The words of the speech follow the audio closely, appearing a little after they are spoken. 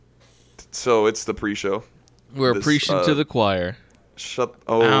So it's the pre-show. We're preaching to the choir.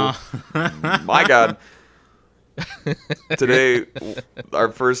 Oh, my God. Today,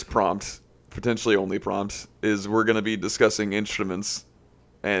 our first prompt, potentially only prompt, is we're going to be discussing instruments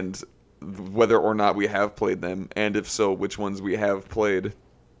and whether or not we have played them, and if so, which ones we have played.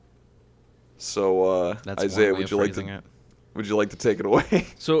 So, That's Isaiah, one way of phrasing it. would you like to take it away?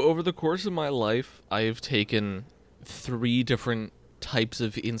 So over the course of my life, I have taken 3 different types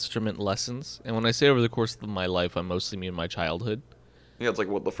of instrument lessons. And when I say over the course of my life, I mostly mean my childhood. Yeah, it's like,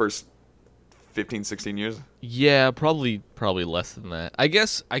 what, the first 15, 16 years? Yeah, probably less than that. I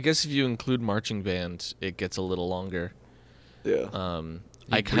guess if you include marching band, it gets a little longer. Yeah.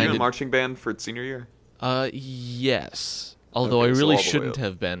 I Were you in a marching band for senior year? Yes. Although Okay, I so really all the way shouldn't up.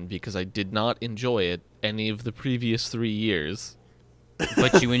 have been because I did not enjoy it any of the previous 3 years.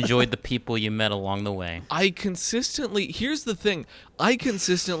 But you enjoyed the people you met along the way. Here's the thing, I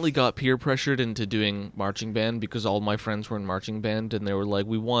consistently got peer pressured into doing marching band because all my friends were in marching band and they were like,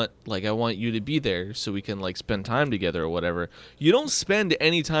 I want you to be there so we can like spend time together or whatever. You don't spend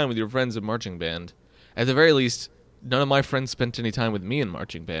any time with your friends in marching band. At the very least, none of my friends spent any time with me in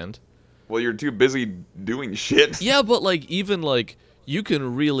marching band. Well, you're too busy doing shit. Yeah, but even you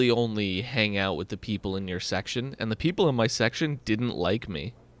can really only hang out with the people in your section, and the people in my section didn't like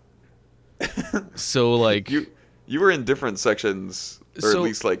me. So You were in different sections, or So- at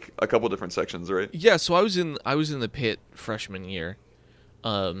least like a couple different sections, right? yeah, so I was in the pit freshman year.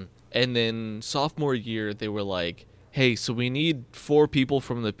 And then sophomore year they were like, "Hey, so we need 4 people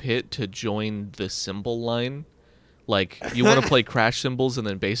from the pit to join the cymbal line. Like, you want to play crash cymbals and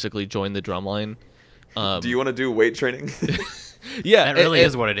then basically join the drum line." Do you want to do weight training? Yeah, That really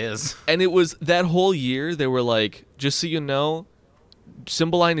is what it is. And it was that whole year they were like, just so you know,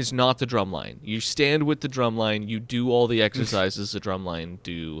 cymbal line is not the drum line. You stand with the drum line, you do all the exercises the drum line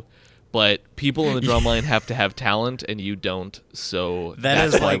do, but people in the drum line have to have talent and you don't, so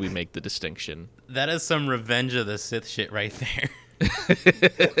that's why we make the distinction. That is some Revenge of the Sith shit right there.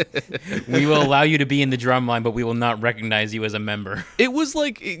 We will allow you to be in the drum line, but we will not recognize you as a member. It was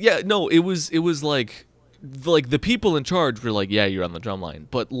like, it was like the people in charge were like, yeah, you're on the drum line,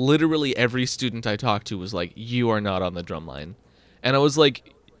 but literally every student I talked to was like, you are not on the drum line. And I was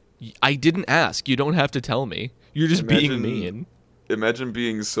like, I didn't ask. You don't have to tell me. You're just being mean. Imagine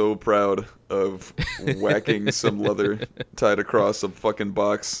being so proud of whacking some leather tied across a fucking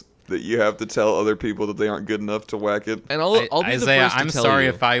box that you have to tell other people that they aren't good enough to whack it. And I'll be Isaiah, the first to I'm tell sorry you,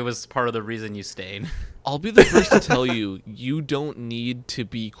 if I was part of the reason you stayed. I'll be the first to tell you, you don't need to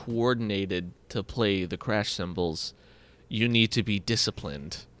be coordinated to play the crash cymbals. You need to be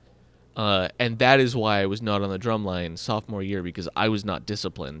disciplined. And that is why I was not on the drum line sophomore year, because I was not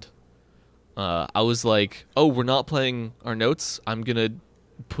disciplined. I was like, oh, we're not playing our notes. I'm going to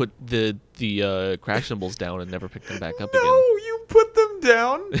put the crash cymbals down and never pick them back up again. No, you put them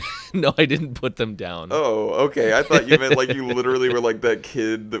down? No, I didn't put them down. Oh, okay. I thought you meant like you literally were like that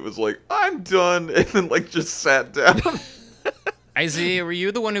kid that was like, I'm done, and then like just sat down. Isaiah, were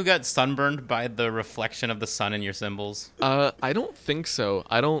you the one who got sunburned by the reflection of the sun in your cymbals? I don't think so.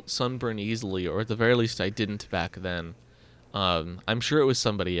 I don't sunburn easily, or at the very least I didn't back then. I'm sure it was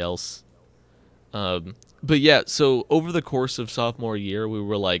somebody else. But yeah, so over the course of sophomore year, we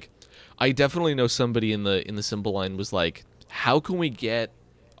were like, I definitely know somebody in the cymbal line was like, how can we get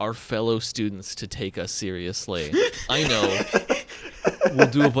our fellow students to take us seriously? I know. We'll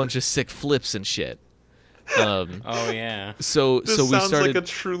do a bunch of sick flips and shit. Oh yeah. So This we sounds started like a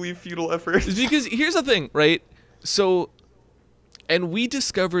truly futile effort. because here's the thing, right? So, and we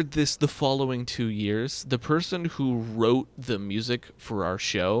discovered this the following 2 years. The person who wrote the music for our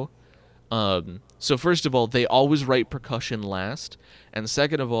show, so first of all, they always write percussion last, and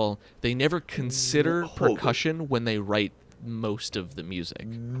second of all, they never consider Hold it. percussion when they write most of the music.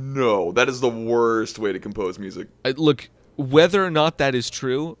 No, that is the worst way to compose music. Look, whether or not that is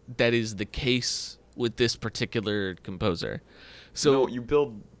true, that is the case with this particular composer. So No, you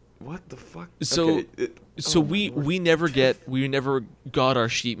build... What the fuck? So Okay, so oh my Lord. we never got our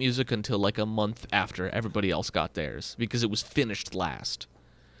sheet music until like a month after everybody else got theirs because it was finished last.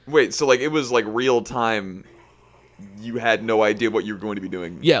 Wait, so like it was like real time. You had no idea what you were going to be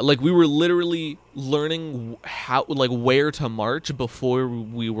doing. Yeah, like we were literally learning how, like, where to march before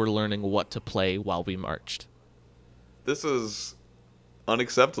we were learning what to play while we marched. This is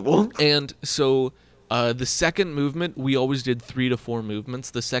unacceptable. And so the second movement, we always did 3 to 4 movements.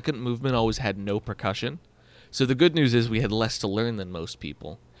 The second movement always had no percussion. So the good news is we had less to learn than most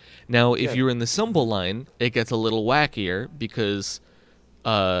people. Now, if you're in the cymbal line, it gets a little wackier because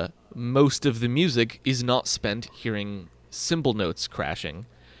most of the music is not spent hearing cymbal notes crashing.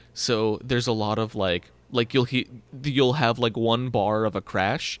 So there's a lot of like you'll have like one bar of a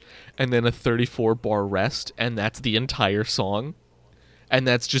crash and then a 34 bar rest, and that's the entire song. And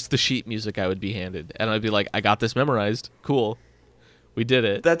that's just the sheet music I would be handed. And I'd be like, I got this memorized. Cool. We did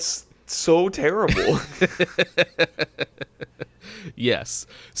it. That's so terrible. Yes.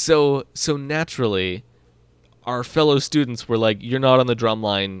 So naturally, our fellow students were like, you're not on the drum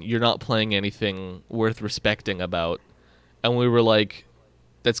line. You're not playing anything worth respecting about. And we were like,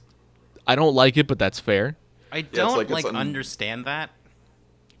 I don't like it, but that's fair. I don't understand that.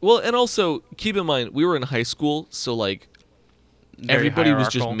 Well, and also, keep in mind, we were in high school, so like, Very everybody was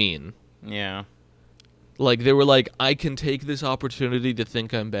just hierarchical. mean. Yeah. Like, they were like, I can take this opportunity to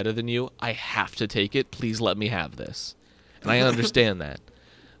think I'm better than you. I have to take it. Please let me have this. And I understand that.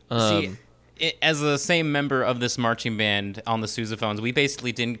 See, as the same member of this marching band on the sousaphones, we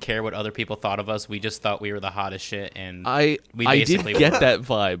basically didn't care what other people thought of us. We just thought we were the hottest shit, and I we did basically get were. that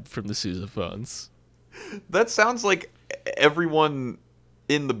vibe from the sousaphones. That sounds like everyone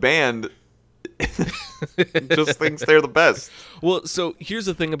in the band just thinks they're the best. Well, so here's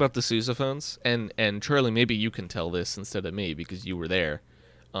the thing about the sousaphones, and Charlie, maybe you can tell this instead of me because you were there.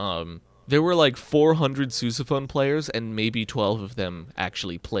 There were like 400 sousaphone players, and maybe 12 of them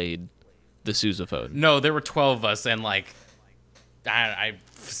actually played the sousaphone. No, there were 12 of us, and like,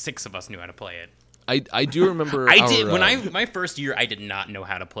 6 of us knew how to play it. I do remember. I did my first year. I did not know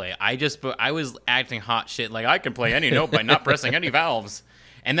how to play. I was acting hot shit like I can play any note by not pressing any valves.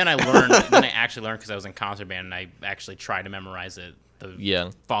 And then I learned. Then I actually learned because I was in concert band, and I actually tried to memorize it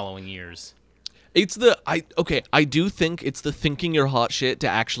the following years. I do think it's the thinking you're hot shit to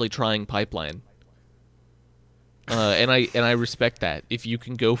actually trying pipeline. And I respect that. If you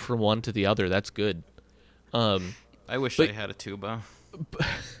can go from one to the other, that's good. I wish I had a tuba.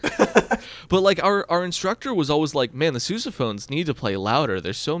 But like our instructor was always like, man, the sousaphones need to play louder.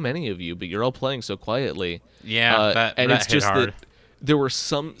 There's so many of you, but you're all playing so quietly. Yeah, and that it's just hit hard. that there were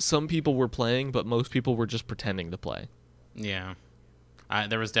some people were playing, but most people were just pretending to play. Yeah,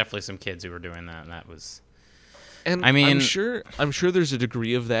 there was definitely some kids who were doing that, and that was. And I mean, I'm sure there's a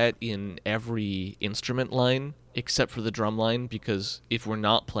degree of that in every instrument line except for the drum line, because if we're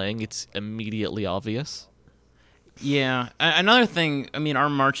not playing, it's immediately obvious. Yeah. Another thing, I mean, our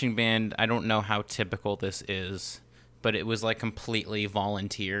marching band, I don't know how typical this is, but it was like completely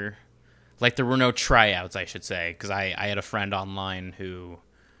volunteer. Like there were no tryouts, I should say, because I had a friend online who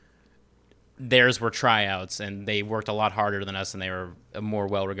theirs were tryouts, and they worked a lot harder than us, and they were more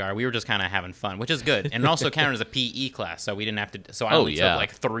well-regarded. We were just kind of having fun, which is good. And it also counted as a PE class, so we didn't have to. So I only took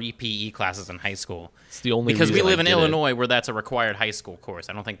like 3 PE classes in high school. It's the only because we reason live I in did Illinois, where that's a required high school course.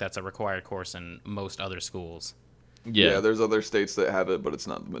 I don't think that's a required course in most other schools. Yeah, there's other states that have it, but it's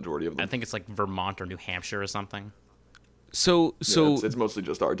not the majority of them. I think it's like Vermont or New Hampshire or something. So it's mostly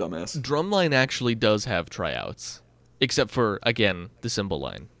just our dumbass. Drumline actually does have tryouts, except for, again, the cymbal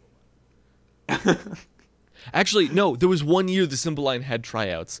line. Actually, no, there was one year the cymbal line had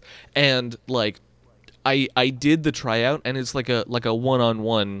tryouts, and like I did the tryout, and it's like a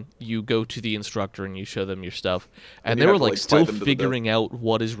one-on-one. You go to the instructor and you show them your stuff, and they were like still figuring out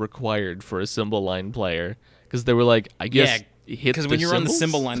what is required for a cymbal line player, because they were like, I guess hit because when you were on the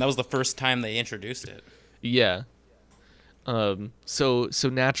cymbal line, that was the first time they introduced it. Yeah. So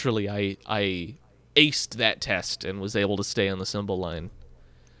naturally, I aced that test and was able to stay on the cymbal line.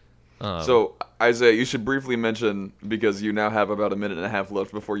 So, Isaiah, you should briefly mention, because you now have about a minute and a half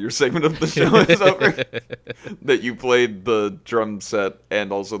left before your segment of the show is over, that you played the drum set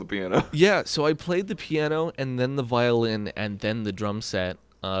and also the piano. Yeah, so I played the piano and then the violin and then the drum set.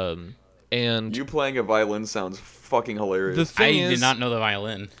 And you playing a violin sounds fucking hilarious. I did not know the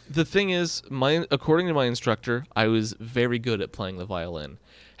violin. The thing is, according to my instructor, I was very good at playing the violin.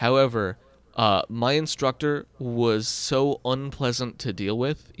 However, my instructor was so unpleasant to deal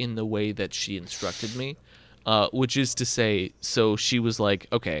with in the way that she instructed me, which is to say, so she was like,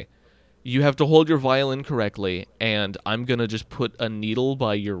 okay, you have to hold your violin correctly, and I'm going to just put a needle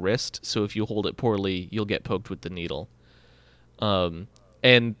by your wrist, so if you hold it poorly, you'll get poked with the needle.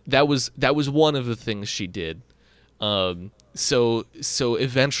 And that was one of the things she did. So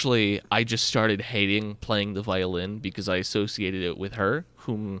eventually I just started hating playing the violin because I associated it with her,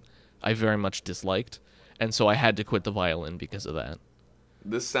 whom I very much disliked, and so I had to quit the violin because of that.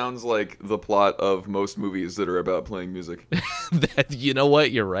 This sounds like the plot of most movies that are about playing music. You know what?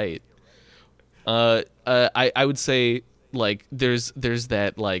 You're right. I would say, like, there's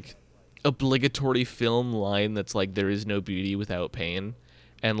that, like, obligatory film line that's like, there is no beauty without pain,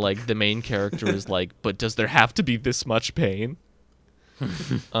 and like the main character is like, but does there have to be this much pain?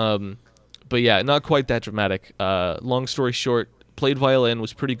 But yeah, not quite that dramatic. Long story short, played violin,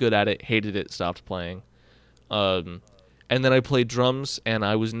 was pretty good at it, hated it, stopped playing. And then I played drums, and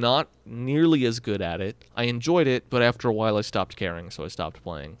I was not nearly as good at it. I enjoyed it, but after a while I stopped caring, so I stopped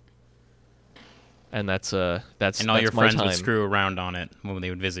playing. And that's And all that's your my friends time. would screw around on it when they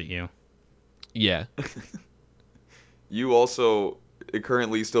would visit you. Yeah. You also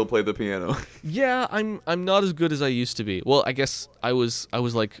currently still play the piano. Yeah, I'm not as good as I used to be. Well, I guess I was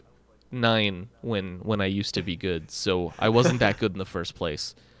like 9 when I used to be good, so I wasn't that good in the first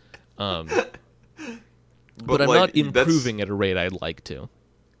place. But I'm like, not improving at a rate I'd like to.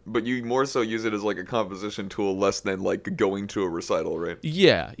 But you more so use it as like a composition tool less than like going to a recital, right?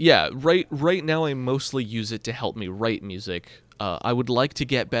 Yeah. Right now I mostly use it to help me write music. I would like to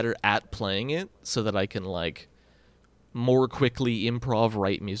get better at playing it so that I can like more quickly improv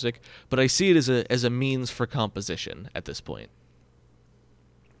write music, but I see it as a means for composition at this point.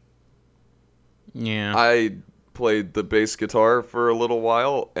 Yeah. I played the bass guitar for a little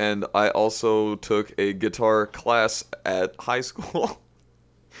while, and I also took a guitar class at high school.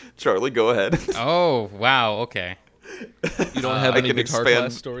 Charlie, go ahead. Oh, wow. Okay. You don't have I any can guitar expand-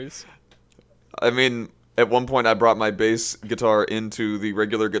 class stories? I mean, at one point I brought my bass guitar into the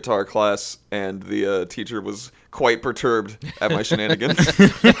regular guitar class, and the teacher was quite perturbed at my shenanigans.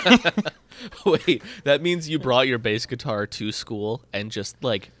 Wait, that means you brought your bass guitar to school and just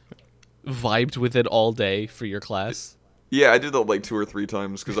like vibed with it all day for your class? Yeah, I did that like 2 or 3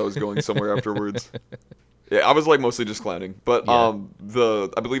 times because I was going somewhere afterwards. Yeah, I was like mostly just clowning, but Yeah.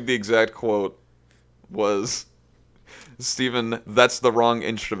 I believe the exact quote was, "Steven, that's the wrong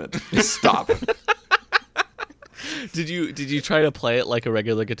instrument. Stop." Did you try to play it like a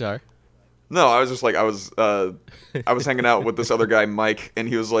regular guitar? No, I was just like I was hanging out with this other guy, Mike, and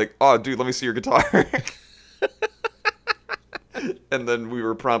he was like, "Oh, dude, let me see your guitar." And then we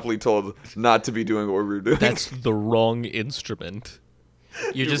were promptly told not to be doing what we were doing. That's the wrong instrument.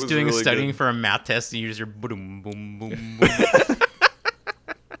 You're It just was doing really studying good. for a math test, and you use your boom, boom, boom, boom.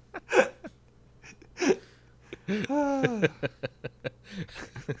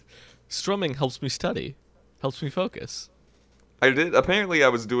 Strumming helps me study, helps me focus. I did. Apparently, I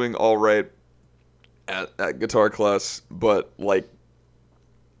was doing all right at guitar class, but like,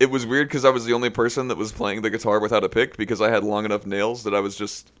 it was weird because I was the only person that was playing the guitar without a pick because I had long enough nails that I was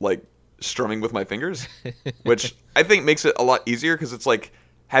just like strumming with my fingers, which I think makes it a lot easier because it's like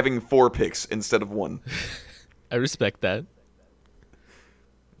having 4 picks instead of 1. I respect that.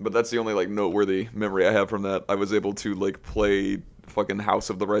 But that's the only like noteworthy memory I have from that. I was able to like play fucking House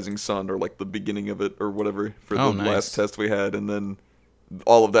of the Rising Sun or like the beginning of it or whatever for Oh, the nice. last test we had, and then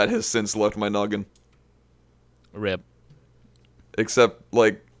all of that has since left my noggin. Rip. Except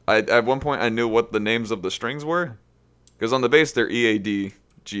like at one point I knew what the names of the strings were, because on the bass they're E, A, D,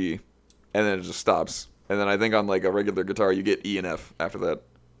 G, and then it just stops. And then I think on like a regular guitar you get E and F after that.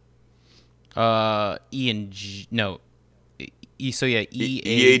 E and G. No. E. So yeah, E,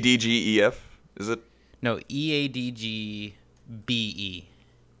 A, D, G, E, F. Is it? No, E A D G B E.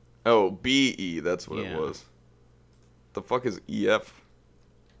 Oh, B, E. That's what Yeah. it was. The fuck is E, F?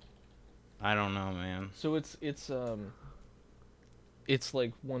 I don't know, man. So it's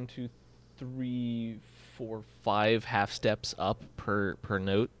like 1, 2, 3, 4, 5 half steps up per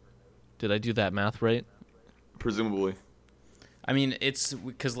note. Did I do that math right? Presumably. I mean, it's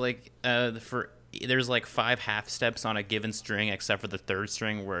because like there's like 5 half steps on a given string, except for the 3rd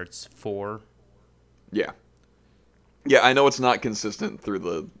string where it's 4. Yeah. Yeah, I know it's not consistent through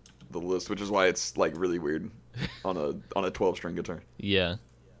the list, which is why it's like really weird on a 12-string guitar. Yeah.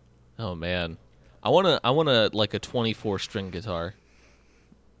 Oh man, I wanna like a 24-string guitar.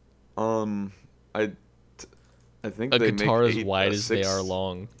 I think A they guitar make as 8, wide as they 6 are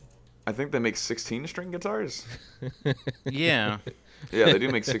long. I think they make 16-string guitars. Yeah. Yeah, they do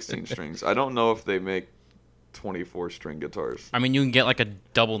make 16 strings. I don't know if they make 24-string guitars. I mean, you can get like a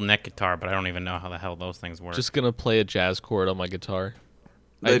double neck guitar, but I don't even know how the hell those things work. Just gonna play a jazz chord on my guitar.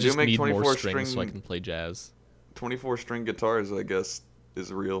 They I do just make need more 24 strings so I string- can play jazz. 24-string guitars, I guess,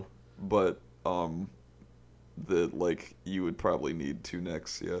 is real, but like you would probably need 2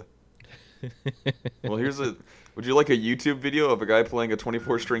 necks. Yeah. Well, would you like a YouTube video of a guy playing a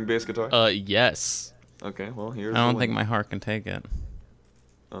 24-string bass guitar? Yes. Okay, well, here's I don't the think link. my heart can take it.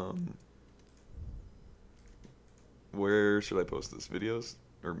 Where should I post this? Videos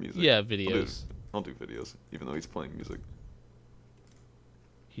or music? Yeah, videos. I'll do videos, even though he's playing music.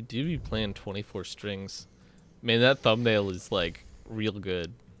 He do be playing 24 strings. Man, that thumbnail is like real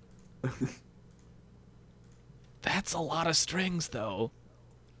good. That's a lot of strings, though.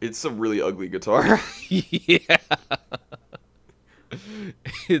 It's a really ugly guitar. Yeah.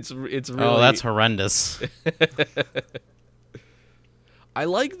 It's really. Oh, that's horrendous. I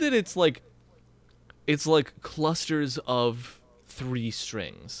like that it's like clusters of 3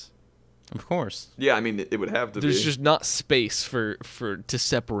 strings. Of course. Yeah, I mean, it would have to There's be. just not space for to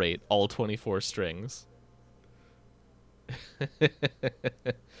separate all 24 strings.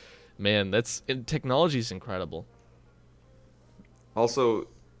 Man, technology's incredible. Also,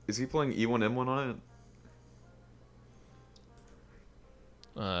 is he playing E1M1 on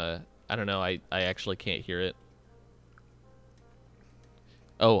it? I don't know. I actually can't hear it.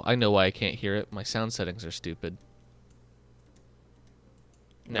 Oh, I know why I can't hear it. My sound settings are stupid.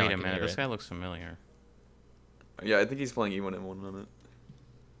 Now I Wait a can minute, hear this it. guy looks familiar. Yeah, I think he's playing E1M1 on it.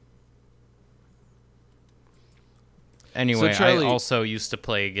 Anyway, So, Charlie- I also used to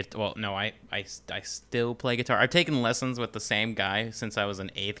play guitar. Well, no, I still play guitar. I've taken lessons with the same guy since I was in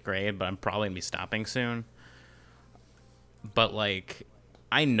 8th grade, but I'm probably going to be stopping soon. But, like,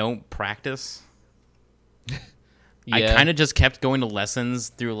 I don't practice. Yeah. I kind of just kept going to lessons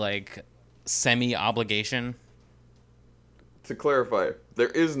through, like, semi-obligation. To clarify, there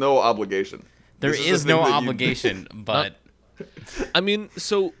is no obligation. There This is the thing no that you- obligation, but... I mean,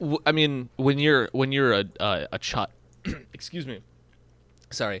 when you're a child, excuse me,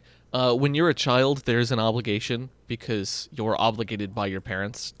 sorry, when you're a child, there's an obligation because you're obligated by your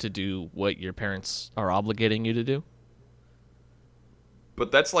parents to do what your parents are obligating you to do.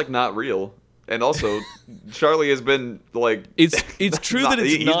 But that's like not real. And also, Charlie has been like. It's true that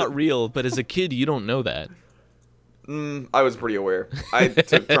it's he's not real, but as a kid, you don't know that. I was pretty aware. I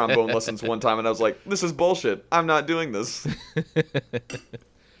took trombone lessons one time, and I was like, "This is bullshit. I'm not doing this."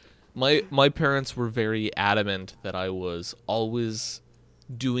 My parents were very adamant that I was always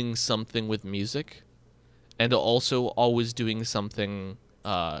doing something with music, and also always doing something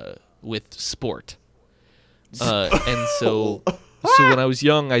with sport. And so when I was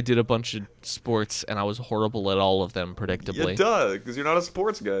young, I did a bunch of sports, and I was horrible at all of them, Yeah, predictably. duh, because you're not a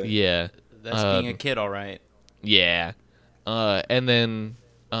sports guy. Yeah. That's being a kid, all right. Yeah. And then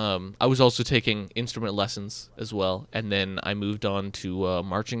I was also taking instrument lessons as well, and then I moved on to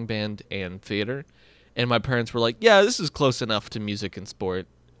marching band and theater. And my parents were like, "Yeah, this is close enough to music and sport.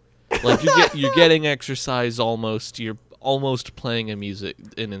 Like you're getting exercise almost. You're almost playing an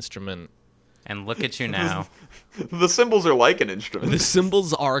instrument. And look at you now. The cymbals are like an The instrument.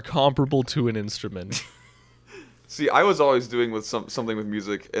 cymbals are comparable to an instrument." See, I was always doing with something with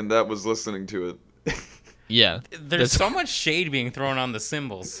music, and that was listening to it. Yeah. There's so much shade being thrown on the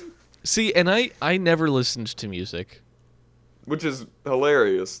cymbals. See, and I never listened to music. Which is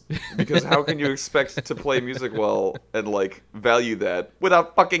hilarious, because how can you expect to play music well and, like, value that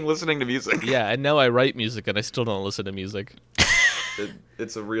without fucking listening to music? Yeah, and now I write music and I still don't listen to music.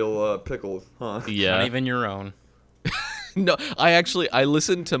 It's a real pickle, huh? Yeah. Not even your own. No, I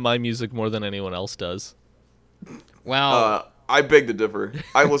listen to my music more than anyone else does. Well, I beg to differ.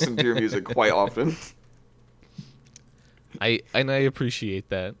 I listen to your music quite often. I appreciate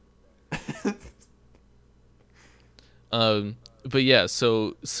that. But yeah,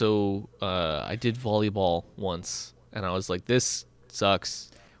 so I did volleyball once, and I was like, this sucks.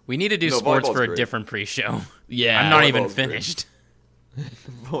 we need to do No, sports volleyball's for a great. different pre-show. Yeah, I'm not even volleyball's great. finished.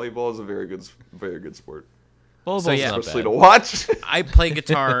 Volleyball is a very good sport, volleyball's So, yeah. not especially bad. to watch. I play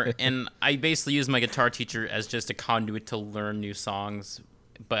guitar, and I basically use my guitar teacher as just a conduit to learn new songs.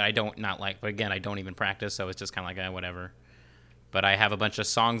 But I don't But again, I don't even practice, so it's just kind of like whatever. But I have a bunch of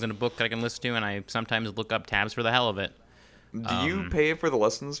songs in a book that I can listen to, and I sometimes look up tabs for the hell of it. Do you pay for the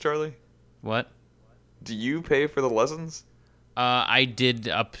lessons, Charlie? What? Do you pay for the lessons? I did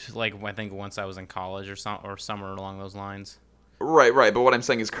up I think once I was in college or somewhere along those lines. Right. But what I'm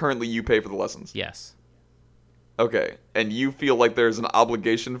saying is currently you pay for the lessons. Yes. Okay. And you feel like there's an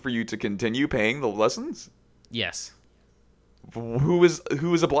obligation for you to continue paying the lessons? Yes. Who is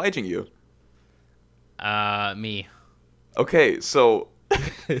obliging you? Me. Okay, so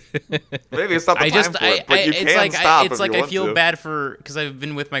maybe it's not the time for it, but you can stop if you I want feel to. bad because I've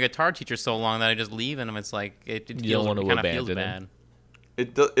been with my guitar teacher so long that I just leave, and it's like it You feels don't want to kind of feels abandon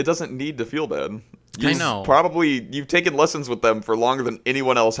bad. him. It doesn't need to feel bad. I know. You've taken lessons with them for longer than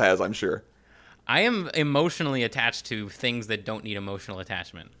anyone else has, I'm sure. I am emotionally attached to things that don't need emotional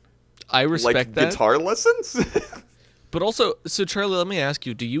attachment. I respect Like that. guitar lessons? But also, so Charlie, let me ask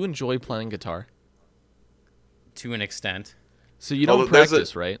you: do you enjoy playing guitar? To an extent. So you Well, don't there's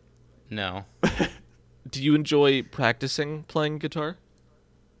practice, right? No. Do you enjoy practicing playing guitar?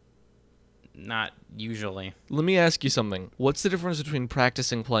 Not usually. Let me ask you something. What's the difference between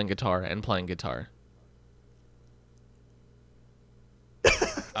practicing playing guitar and playing guitar?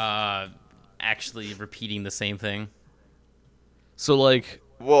 Actually repeating the same thing. So, like,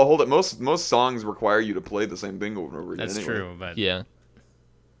 Well, hold it. Most songs require you to play the same thing over and over again. That's anyway. true, but yeah.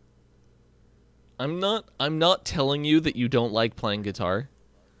 I'm not telling you that you don't like playing guitar.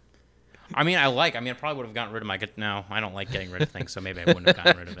 I probably would have gotten rid of my guitar. No, I don't like getting rid of things, so maybe I wouldn't have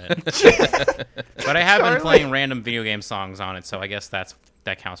gotten rid of it. But I have been playing random video game songs on it, so I guess that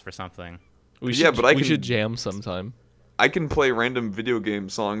counts for something. We should jam sometime. I can play random video game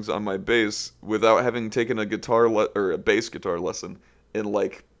songs on my bass without having taken a or a bass guitar lesson in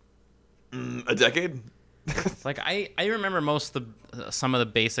like a decade. Like I remember some of the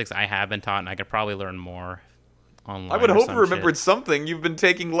basics I have been taught, and I could probably learn more online. I would or hope some you remembered shit. something. You've been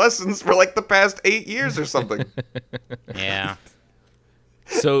taking lessons for like the past 8 years or something. Yeah,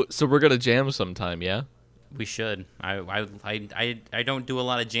 So we're gonna jam sometime, yeah? we should. I don't do a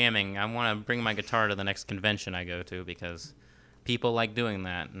lot of jamming. I want to bring my guitar to the next convention I go to because people like doing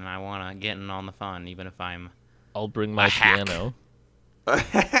that, and I want to get in on the fun, even if I'm I'll bring my hack. piano.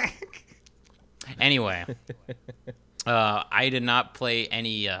 Anyway, I did not play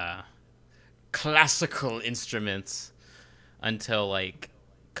any classical instruments until like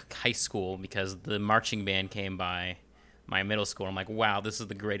high school because the marching band came by my middle school. I'm like, wow, this is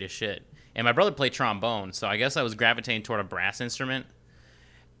the greatest shit. And my brother played trombone, so I guess I was gravitating toward a brass instrument.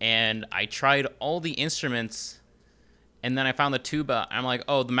 And I tried all the instruments, and then I found the tuba. I'm like,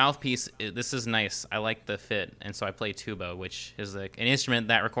 oh, the mouthpiece, this is nice. I like the fit. And so I played tuba, which is like an instrument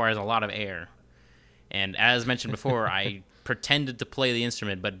that requires a lot of air. And as mentioned before, I pretended to play the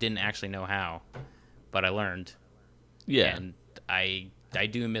instrument but didn't actually know how. But I learned. Yeah. And I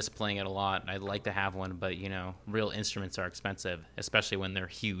do miss playing it a lot. I'd like to have one, but, real instruments are expensive, especially when they're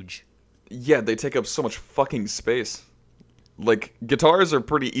huge. Yeah, they take up so much fucking space. Like, guitars are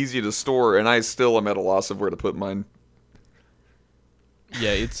pretty easy to store, and I still am at a loss of where to put mine.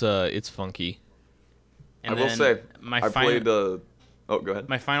 Yeah, it's funky. And I will say, I played... go ahead.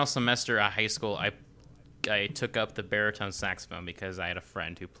 My final semester at high school, I took up the baritone saxophone because I had a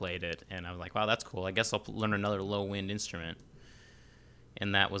friend who played it, and I was like, wow, that's cool. I guess I'll learn another low-wind instrument.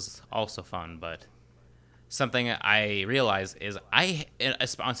 And that was also fun, but something I realized is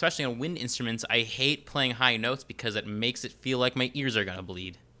especially on wind instruments, I hate playing high notes because it makes it feel like my ears are going to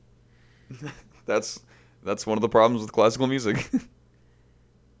bleed. That's one of the problems with classical music.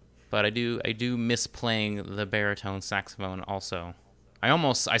 But I do miss playing the baritone saxophone also.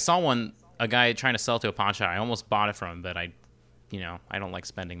 I saw a guy trying to sell it to a pawn shop. I almost bought it from him, but I don't like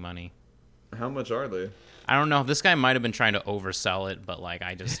spending money. How much are they? I don't know. This guy might have been trying to oversell it, but like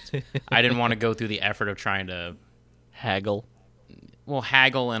I didn't want to go through the effort of trying to Haggle.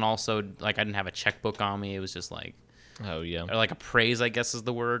 haggle, and also like I didn't have a checkbook on me. It was just like, Oh yeah. or like appraise, I guess is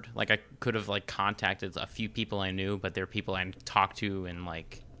the word. Like I could have like contacted a few people I knew, but they're people I hadn't talked to in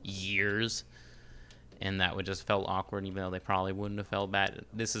like years, and that would just felt awkward, even though they probably wouldn't have felt bad.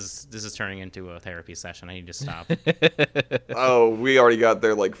 This is turning into a therapy session. I need to stop. Oh, we already got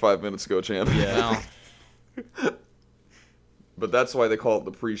there like 5 minutes ago, champ. Yeah. Well, But that's why they call it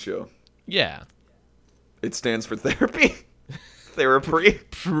the pre-show. Yeah. It stands for therapy. Therapy.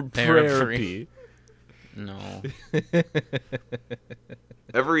 Therapy. no.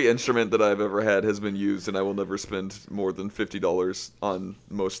 Every instrument that I've ever had has been used, and I will never spend more than $50 on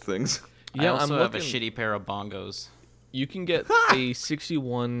most things. Yeah, I also I'm have looking. a shitty pair of bongos. You can get a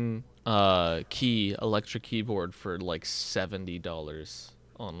 61 key electric keyboard for like $70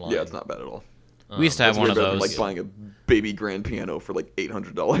 online. Yeah, it's not bad at all. We used to have It's one way of better than, those. like buying a baby grand piano for like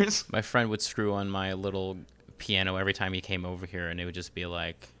 $800. My friend would screw on my little piano every time he came over here, and it would just be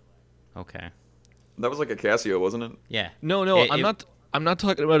like, okay. That was like a Casio, wasn't it? Yeah. No, I'm not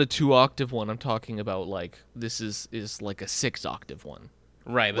talking about a 2-octave one. I'm talking about like this is like a 6-octave one.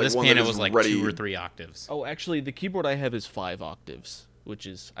 Right, but Like this one piano that is was like ready- 2 or 3 octaves. Oh, actually, the keyboard I have is 5 octaves, which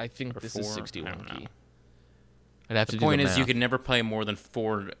is I think Or this 4? is I 61 don't know. key. I'd have to The do point the is, you math. could never play more than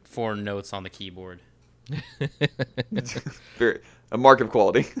four notes on the keyboard. A mark of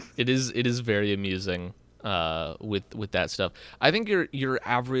quality. It is very amusing with that stuff. I think your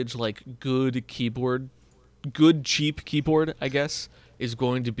average like good cheap keyboard, I guess, is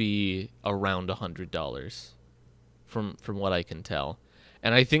going to be around $100 from what I can tell.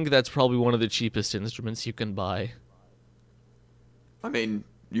 And I think that's probably one of the cheapest instruments you can buy. I mean,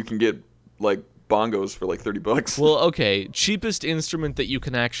 you can get like bongos for like $30. Well, okay, cheapest instrument that you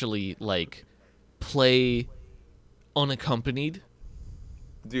can actually like play unaccompanied.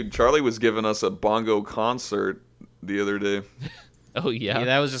 Dude, Charlie was giving us a bongo concert the other day. Oh yeah. Yeah,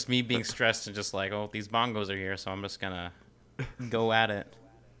 that was just me being stressed and just like, oh, these bongos are here, so I'm just gonna go at it.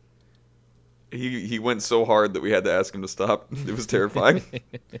 He went so hard that we had to ask him to stop. It was terrifying.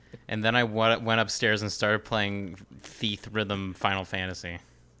 And then I went upstairs and started playing Thief Rhythm Final Fantasy.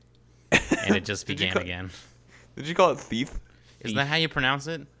 And it just began again. Did you call it thief? Is that how you pronounce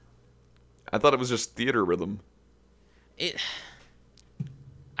it? I thought it was just theater rhythm.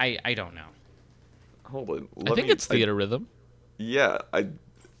 I don't know. Hold on. I think it's theater rhythm. Yeah,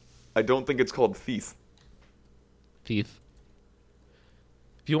 I don't think it's called thief. Thief.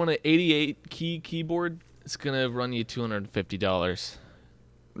 If you want an 88 key keyboard, it's gonna run you $250.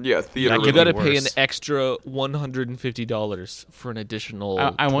 Yeah, theater You rhythm. got to pay an worse. extra $150 for an additional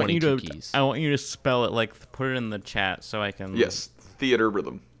I want 22 you to keys. I want you to spell it, like, put it in the chat so I can. Yes, theater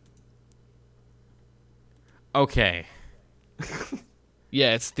rhythm. Okay.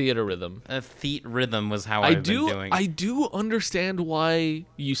 Yeah, it's theater rhythm. Theat rhythm was how I I've do been doing. I do understand why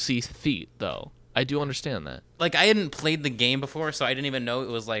you see theat though. I do understand that. Like, I hadn't played the game before, so I didn't even know it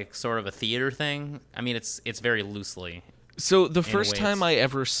was, like, sort of a theater thing. I mean, it's very loosely. So the a first way time it's- I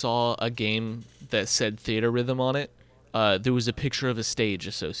ever saw a game that said theater rhythm on it, there was a picture of a stage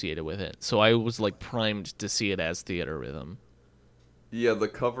associated with it. So I was like primed to see it as theater rhythm. Yeah, the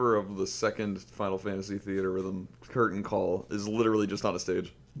cover of the second Final Fantasy theater rhythm curtain call is literally just on a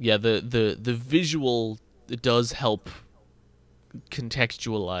stage. Yeah, the visual does help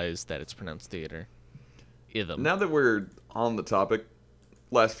contextualize that it's pronounced theater. Ithem. Now that we're on the topic,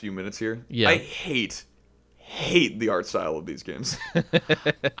 last few minutes here, Yeah. I hate the art style of these games.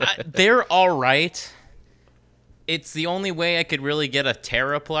 They're all right. It's the only way I could really get a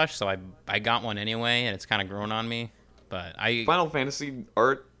Terra plush, so I got one anyway, and it's kind of grown on me. But Final Fantasy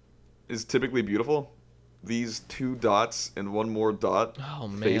art is typically beautiful. These two dots and one more dot Oh,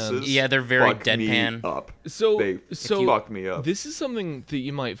 man. faces. Yeah, they're very fuck me deadpan. up. So They fuck me up. This is something that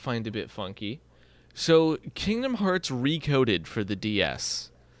you might find a bit funky. So Kingdom Hearts Recoded for the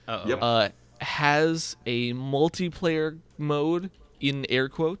DS Uh-oh. Yep. has a multiplayer mode in air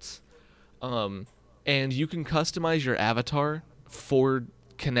quotes, and you can customize your avatar for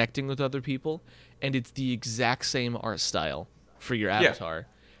connecting with other people, and it's the exact same art style for your avatar.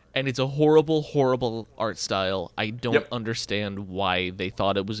 And it's a horrible, horrible art style. I don't Yep. understand why they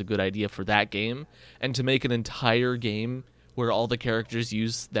thought it was a good idea for that game, and to make an entire game where all the characters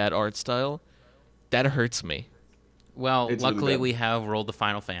use that art style, that hurts me. Well, It's really luckily bad. we have rolled the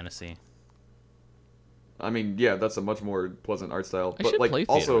Final Fantasy. I mean, yeah, that's a much more pleasant art style. I But should like play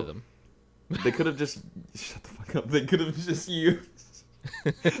theater also rhythm. they could have just shut the fuck up. They could have just used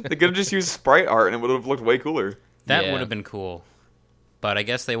they could have just used sprite art and it would have looked way cooler. That Yeah. would have been cool. But I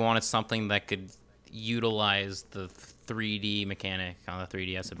guess they wanted something that could utilize the 3D mechanic on the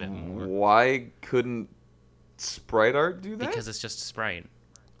 3DS a bit more. Why couldn't sprite art do that? Because it's just a sprite.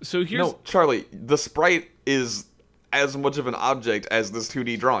 So here's No, Charlie, the sprite is as much of an object as this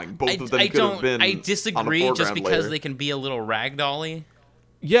 2D drawing. Both of them could have been I on a disagree just foreground because layer. they can be a little ragdolly.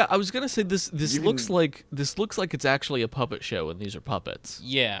 yeah. I was gonna say this You looks can- like it's actually a puppet show, and these are puppets.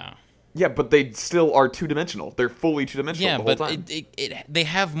 Yeah. Yeah, but they still are two-dimensional. They're fully two-dimensional Yeah, the whole but time. they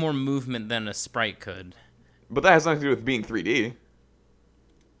have more movement than a sprite could. But that has nothing to do with being 3D.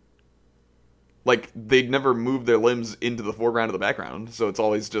 Like, they'd never move their limbs into the foreground or the background, so it's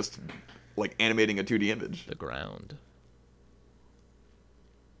always just, like, animating a 2D image. The ground.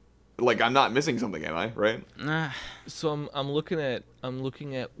 Like, I'm not missing something, am I? Right? Nah. So I'm looking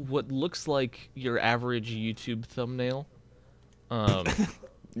at what looks like your average YouTube thumbnail.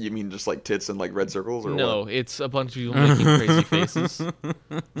 You mean just, like, tits and, like, red circles, or No, what? it's a bunch of people making crazy faces.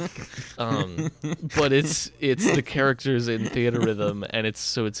 But it's the characters in theater rhythm, and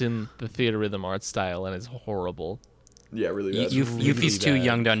it's in the theater rhythm art style, and it's horrible. Yeah, really bad. Yuffie's too bad. Oh,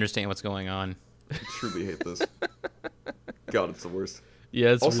 young to understand what's going on. I truly hate this. God, it's the worst.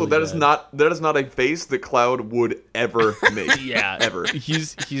 Yeah, it's Also, really that is bad. not a face that Cloud would ever make. Yeah, ever.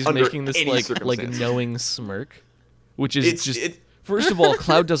 He's Under making this any like circumstance. knowing smirk, which is It's just. it, First of all,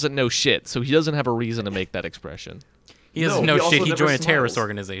 Cloud doesn't know shit, so he doesn't have a reason to make that expression. He doesn't No, know he shit. also He never joined a terrorist smiles.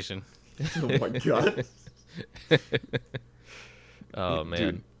 organization. oh my god. Oh man,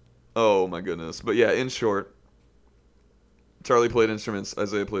 Dude. Oh my goodness. But yeah, in short, Charlie played instruments,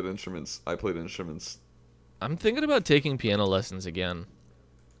 Isaiah played instruments, I played instruments. I'm thinking about taking piano lessons again,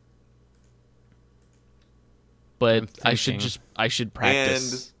 but I should thinking.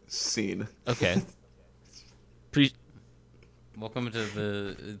 practice. And scene. Okay. Welcome to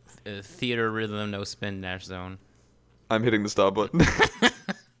the theater rhythm no spin dash zone. I'm hitting the stop button.